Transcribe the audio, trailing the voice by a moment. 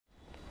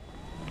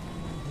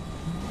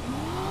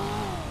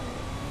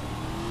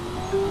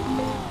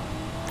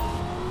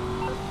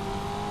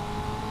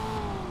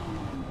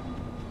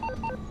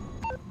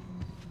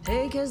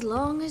Take as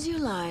long as you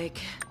like.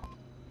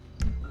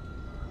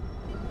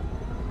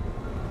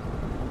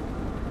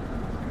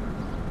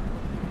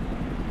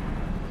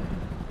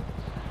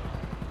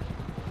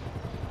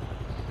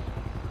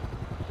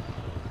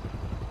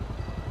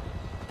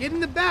 Get in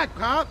the back,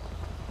 Pop.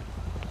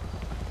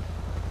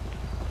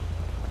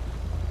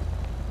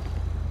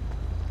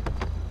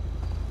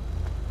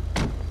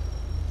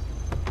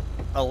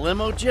 A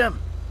limo, Jim?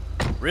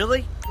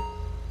 Really?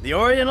 The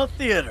Oriental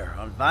Theater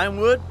on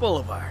Vinewood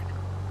Boulevard.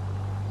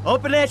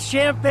 Open that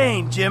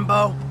champagne,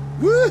 Jimbo.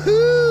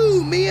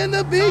 Woohoo! Me and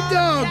the big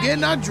dog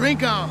getting our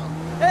drink on.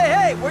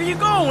 Hey, where you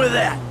going with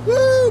that?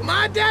 Woo!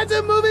 My dad's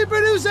a movie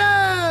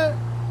producer!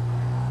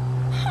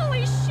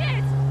 Holy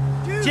shit!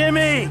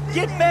 Jimmy,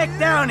 get back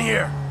down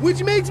here.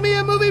 Which makes me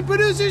a movie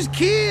producer's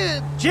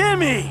kid.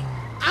 Jimmy!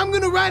 I'm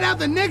gonna ride out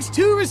the next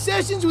 2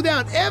 recessions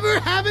without ever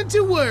having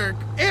to work.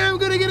 And I'm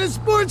gonna get a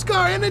sports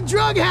car and a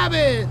drug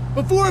habit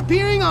before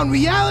appearing on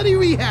Reality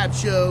Rehab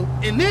Show.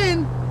 And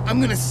then I'm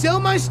gonna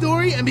sell my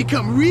story and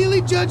become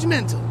really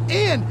judgmental.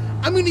 And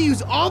I'm gonna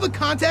use all the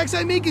contacts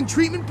I make in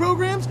treatment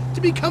programs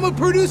to become a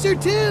producer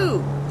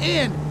too.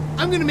 And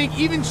I'm gonna make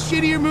even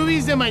shittier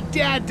movies than my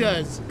dad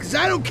does. Cause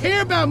I don't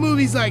care about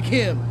movies like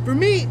him. For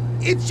me,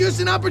 it's just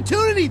an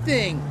opportunity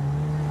thing.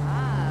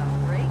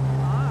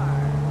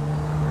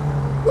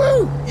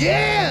 Woo!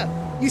 Yeah!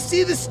 You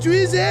see the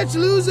Strizach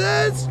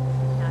losers?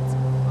 That's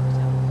fucked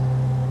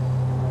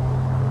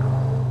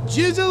up.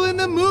 Jizzle in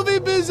the movie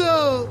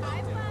bizzle!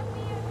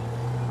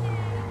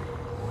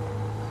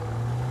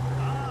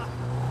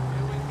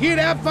 Hear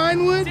that,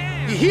 Vinewood?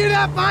 You hear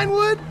that,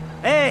 Vinewood?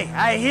 Hey,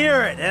 I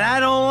hear it, and I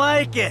don't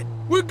like it.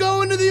 We're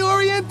going to the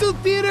Oriental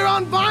Theater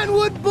on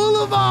Vinewood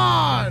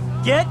Boulevard!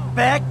 Get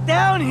back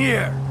down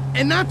here.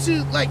 And not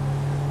to, like,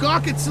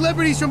 gawk at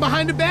celebrities from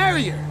behind a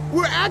barrier.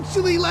 We're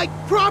actually, like,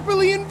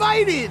 properly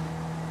invited.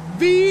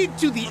 V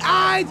to the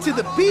I to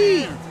the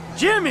P.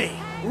 Jimmy!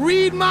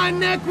 Read my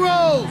neck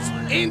rolls.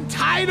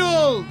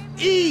 Entitled.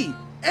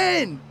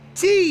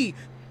 E-N-T.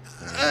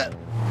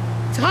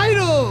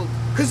 Titled.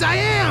 'Cause I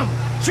am.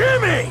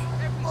 Jimmy!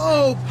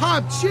 Oh,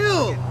 Pop,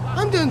 chill.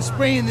 I'm done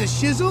spraying this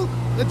shizzle.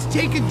 Let's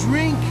take a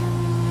drink.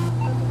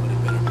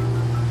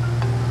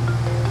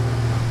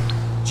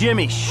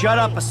 Jimmy, shut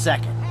up a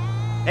second.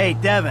 Hey,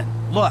 Devin,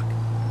 look.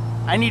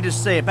 I need to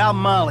say about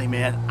Molly,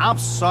 man, I'm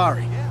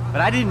sorry,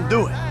 but I didn't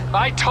do it.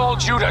 I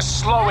told you to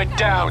slow it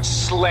down,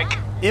 Slick.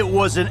 It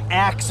was an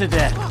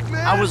accident.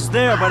 I was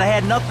there, but I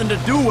had nothing to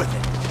do with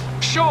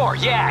it. Sure,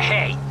 yeah,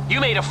 hey. You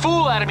made a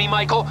fool out of me,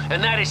 Michael,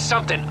 and that is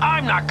something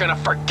I'm not gonna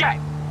forget.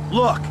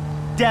 Look,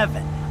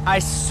 Devin, I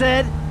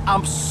said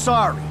I'm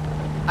sorry.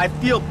 I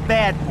feel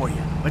bad for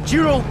you, but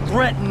you don't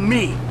threaten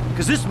me,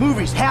 because this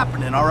movie's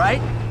happening, all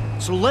right?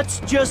 So let's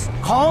just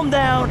calm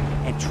down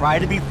and try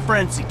to be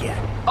friends again.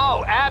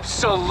 Oh,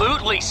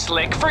 absolutely,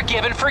 Slick.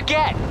 Forgive and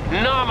forget.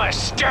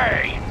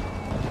 Namaste.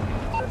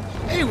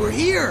 Hey, we're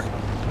here.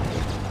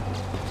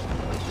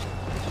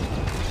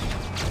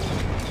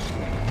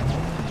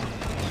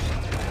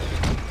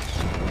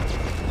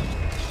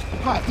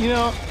 Pop, you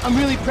know, I'm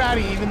really proud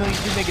of you, even though you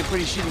did make a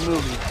pretty shitty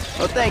movie.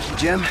 Oh, thank you,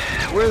 Jim.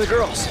 Where are the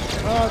girls?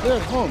 They're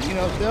at home. You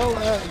know, they'll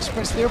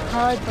express their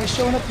pride by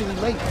showing up really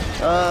late.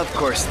 Of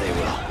course they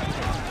will.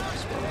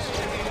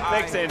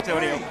 Thanks,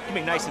 Antonio. Keep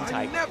me nice and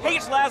tight. Hey,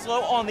 it's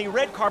Laszlo on the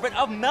red carpet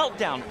of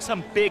Meltdown.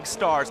 Some big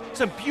stars,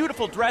 some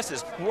beautiful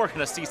dresses. We're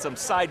gonna see some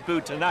side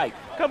boob tonight.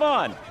 Come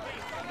on.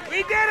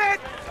 We did it!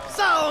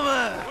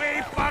 Solomon!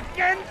 We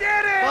fucking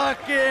did it!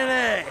 Fucking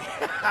A!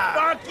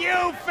 Fuck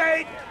you,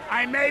 fate!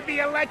 I may be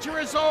a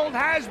lecherous old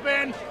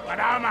has-been, but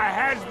I'm a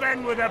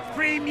has-been with a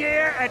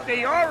premiere at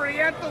the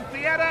Oriental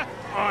Theater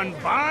on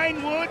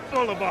Vinewood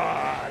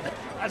Boulevard.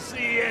 I'll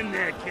see you in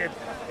there, kid.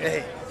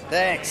 Hey,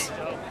 thanks.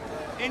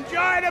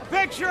 Enjoy the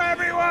picture,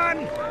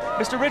 everyone!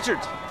 Mr.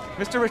 Richards.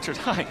 Mr. Richards,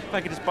 hi. If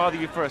I could just bother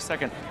you for a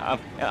second.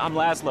 I'm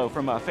Laszlo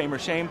from Fame or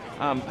Shame,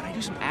 but I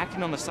do some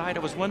acting on the side. I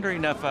was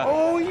wondering if,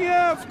 Oh,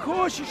 yeah, of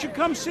course. You should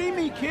come see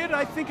me, kid.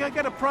 I think I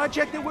got a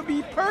project that would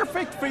be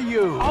perfect for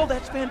you. Oh,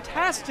 that's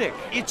fantastic.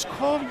 It's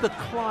called The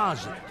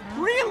Closet.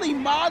 Really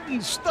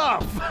modern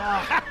stuff.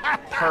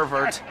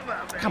 Pervert.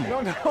 Come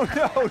on. No.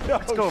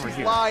 Let's go over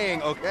here.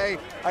 Lying, okay?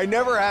 I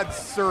never had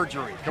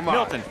surgery. Come on.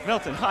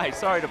 Milton, hi.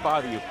 Sorry to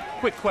bother you.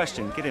 Quick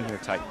question. Get in here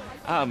tight.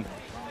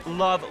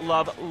 Loved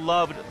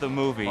the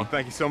movie. Oh,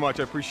 thank you so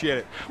much. I appreciate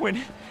it.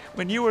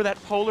 When you were that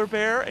polar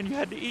bear and you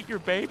had to eat your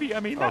baby,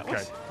 I mean, that Okay.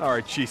 was... All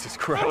right, Jesus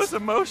Christ. That was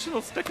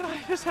emotional. Can I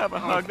just have a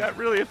hug? That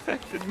really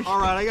affected me. All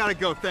right, I gotta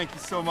go. Thank you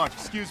so much.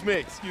 Excuse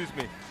me.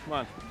 Come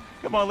on.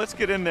 Come on, let's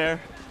get in there.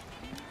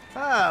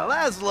 Ah,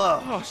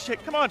 Laszlo. Oh,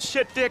 shit. Come on,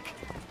 shit dick.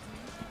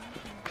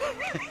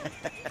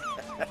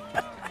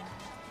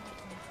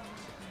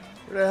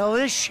 Where the hell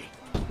is she?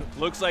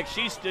 Looks like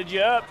she stood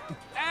you up.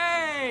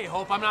 Hey,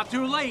 hope I'm not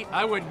too late.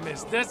 I wouldn't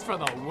miss this for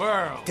the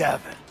world.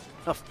 Devin,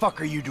 the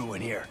fuck are you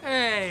doing here?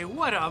 Hey,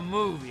 what a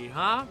movie,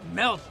 huh?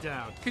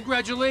 Meltdown.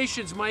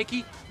 Congratulations,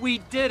 Mikey. We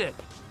did it.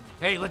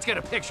 Hey, let's get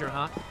a picture,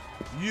 huh?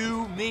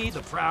 You, me,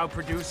 the proud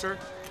producer.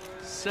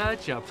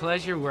 Such a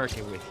pleasure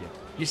working with you.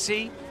 You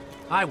see,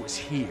 I was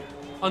here,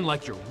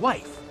 unlike your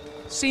wife.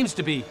 Seems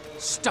to be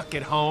stuck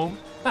at home.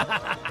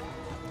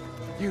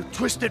 You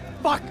twisted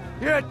fuck!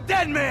 You're a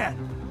dead man!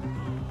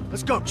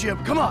 Let's go,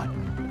 Jim, come on!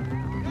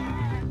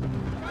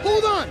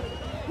 Hold on!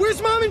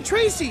 Where's Mom and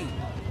Tracey?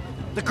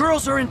 The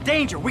girls are in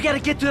danger. We gotta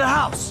get to the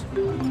house.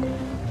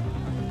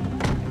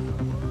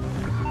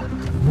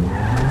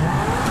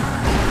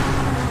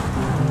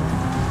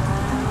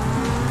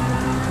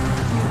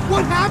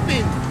 What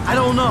happened? I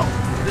don't know.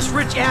 This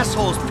rich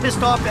asshole is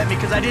pissed off at me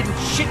because I didn't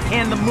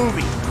shit-can the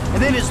movie. And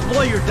then his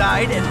lawyer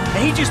died, and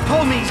he just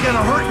told me he's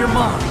gonna hurt your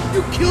mom. You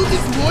killed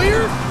his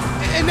lawyer?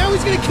 And now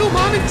he's gonna kill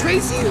Mom and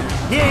Tracey?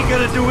 He ain't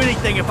gonna do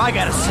anything if I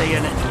got a say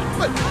in it.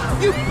 But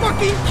you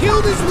fucking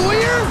killed his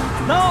lawyer?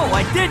 No,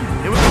 I didn't.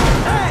 It was...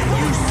 Hey,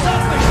 you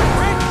selfish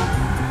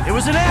prick! It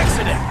was an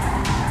accident.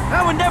 I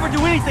would never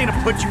do anything to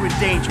put you in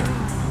danger.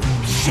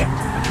 Shit.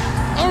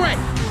 All right,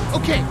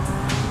 okay.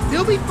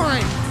 They'll be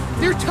fine.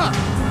 They're tough.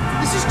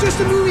 This is just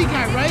a movie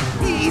guy, right?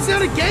 He's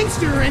not a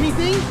gangster or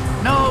anything.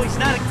 No, he's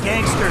not a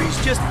gangster. He's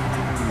just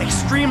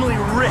extremely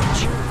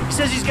rich. He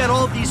says he's got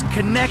all these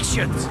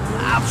connections.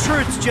 I'm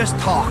sure it's just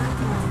talk.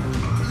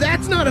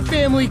 That's not a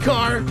family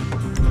car.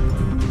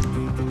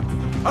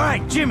 All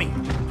right, Jimmy,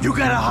 you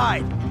gotta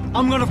hide.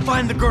 I'm gonna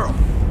find the girl.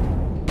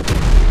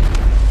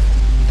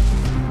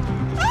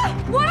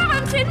 One of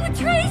them's in with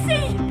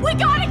Tracey! We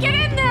gotta get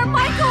in there,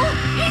 Michael!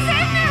 He's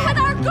in there with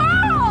our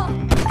girl!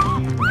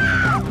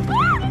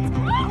 It's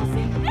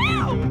closing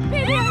now!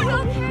 Baby, are you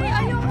okay?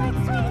 Are you alright,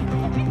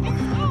 sweetie?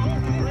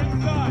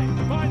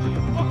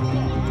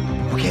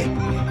 Okay,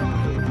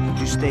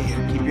 you stay here.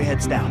 Keep your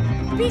heads down.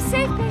 Be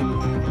safe, baby.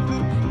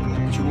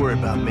 Don't you worry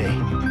about me.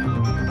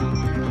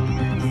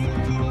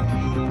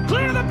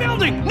 Clear the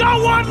building!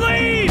 No one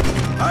leave!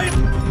 I'm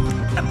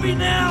happy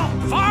now.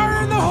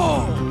 Fire in the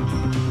hole!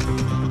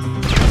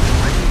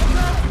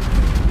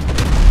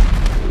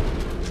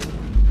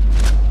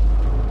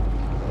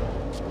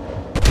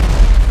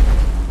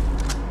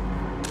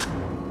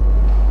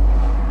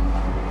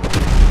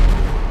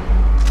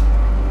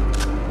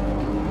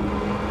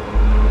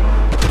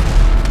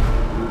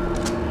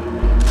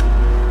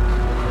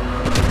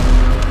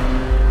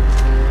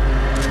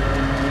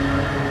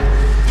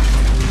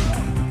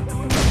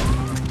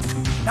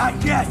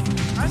 Not yet.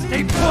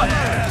 Stay put.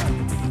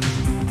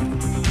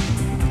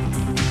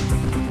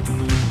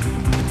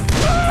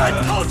 I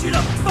told you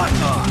to fuck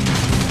off.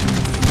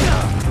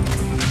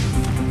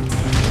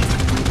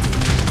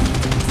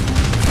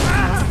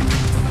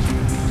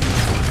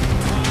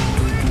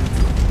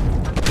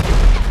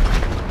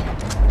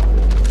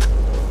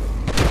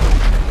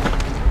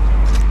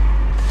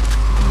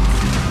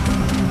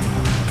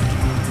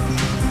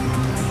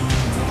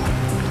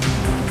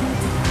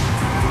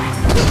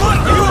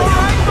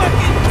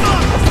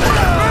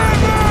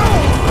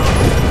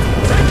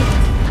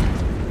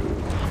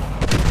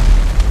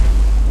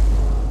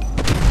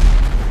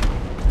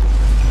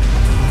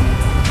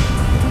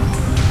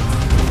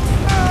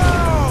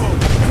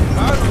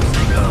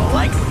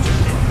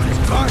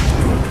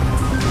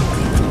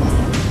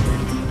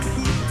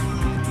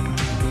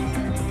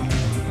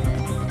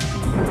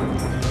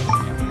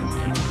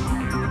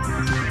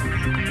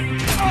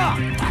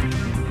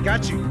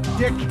 Got you,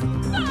 dick. It'll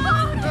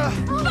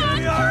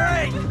be all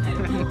right.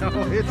 No,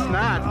 it's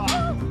not.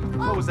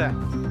 What was that?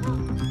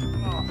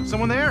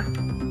 Someone there?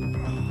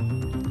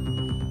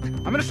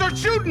 I'm gonna start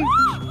shooting.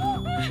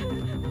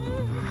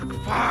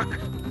 Fuck.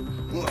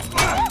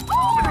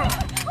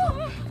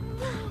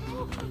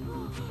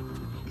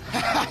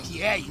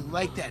 Yeah, you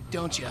like that,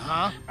 don't you,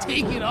 huh?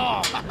 Take it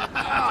off.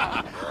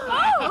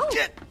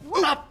 Get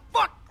the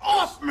fuck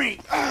off me.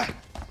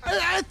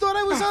 I thought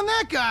I was on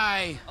that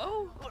guy.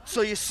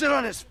 So you sit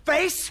on his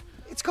face?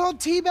 It's called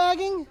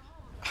teabagging.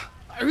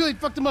 I really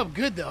fucked him up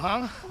good, though,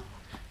 huh? All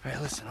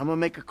right, listen, I'm gonna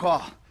make a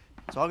call.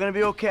 It's all gonna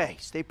be okay.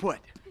 Stay put.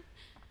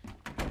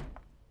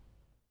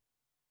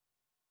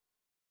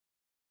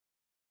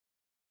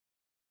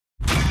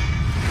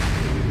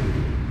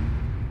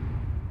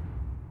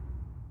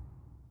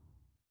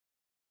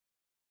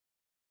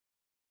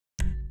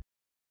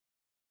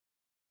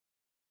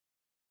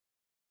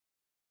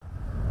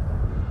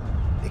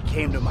 They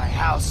came to my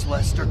house,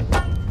 Lester.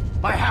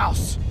 My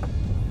house!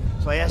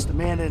 So I asked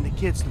Amanda and the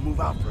kids to move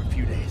out for a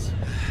few days.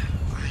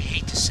 I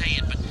hate to say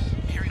it, but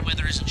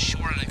Merriweather isn't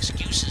short on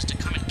excuses to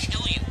come and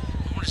kill you.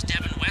 Nor is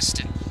Devin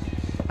Weston.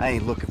 I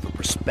ain't looking for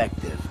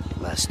perspective,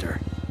 Lester.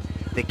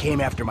 They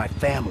came after my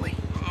family.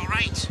 All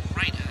right.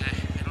 I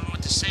don't know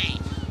what to say.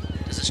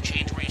 Does this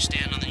change where you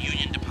stand on the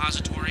Union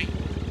Depository?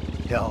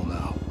 Hell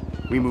no.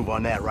 We move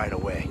on that right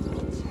away.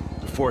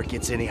 Before it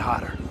gets any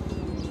hotter.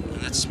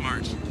 That's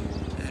smart.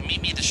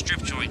 Meet me at the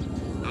strip joint.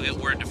 I'll get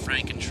word to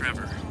Frank and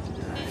Trevor.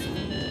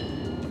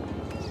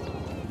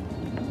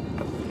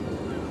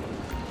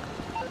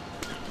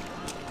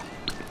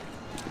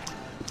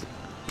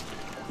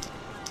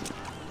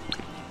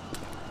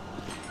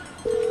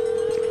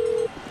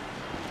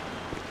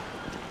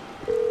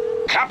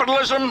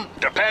 Capitalism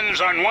depends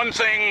on one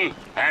thing,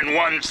 and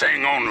one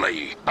thing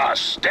only. A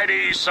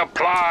steady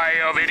supply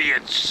of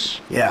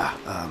idiots. Yeah,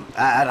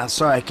 I'm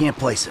sorry, I can't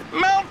place it.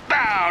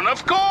 Meltdown,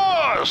 of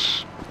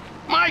course!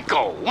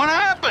 Michael, what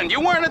happened? You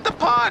weren't at the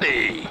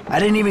party. I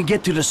didn't even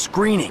get to the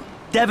screening.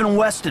 Devin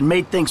Weston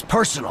made things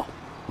personal.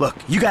 Look,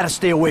 you gotta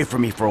stay away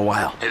from me for a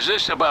while. Is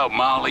this about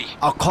Molly?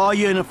 I'll call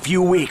you in a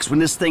few weeks when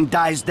this thing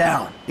dies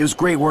down. It was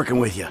great working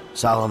with you,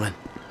 Solomon.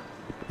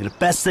 You're the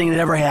best thing that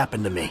ever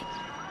happened to me.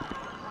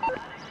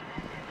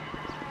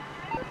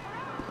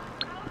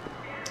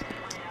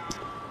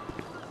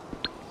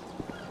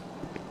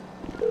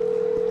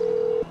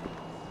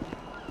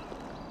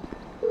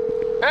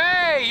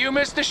 Hey, you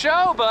missed the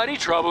show, buddy.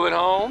 Trouble at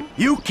home?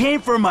 You came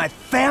for my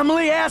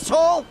family,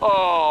 asshole?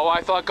 Oh,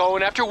 I thought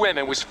going after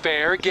women was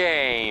fair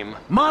game.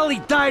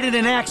 Molly died in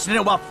an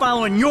accident while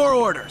following your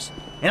orders,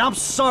 and I'm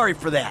sorry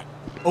for that,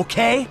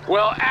 okay?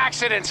 Well,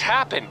 accidents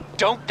happen,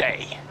 don't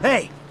they?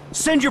 Hey,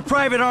 send your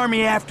private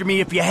army after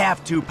me if you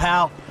have to,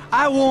 pal.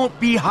 I won't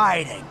be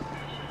hiding.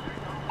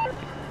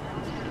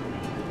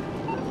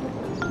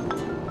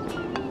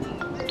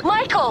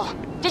 Michael,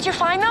 did you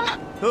find them?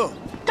 Who?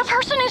 The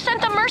person who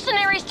sent the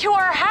mercenaries to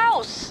our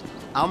house.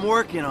 I'm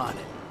working on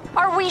it.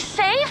 Are we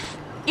safe?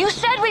 You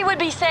said we would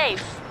be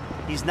safe.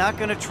 He's not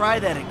gonna try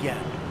that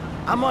again.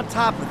 I'm on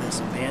top of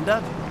this,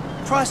 Amanda.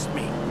 Trust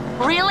me.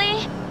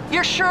 Really?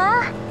 You're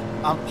sure?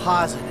 I'm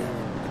positive.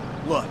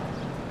 Look,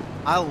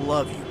 I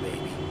love you,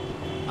 baby.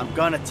 I'm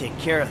gonna take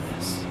care of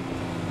this.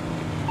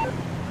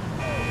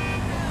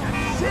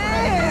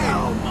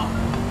 Damn!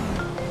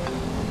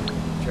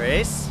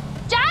 Trace?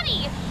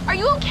 Daddy, are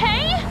you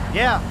okay?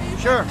 Yeah,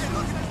 sure.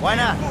 Why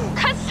not?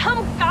 'Cause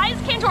some guys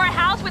came to our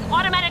house with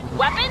automatic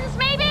weapons,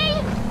 maybe?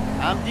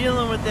 I'm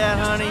dealing with that,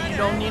 honey. You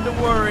don't need to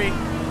worry.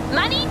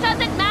 Money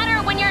doesn't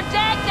matter when you're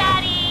dead,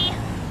 Daddy!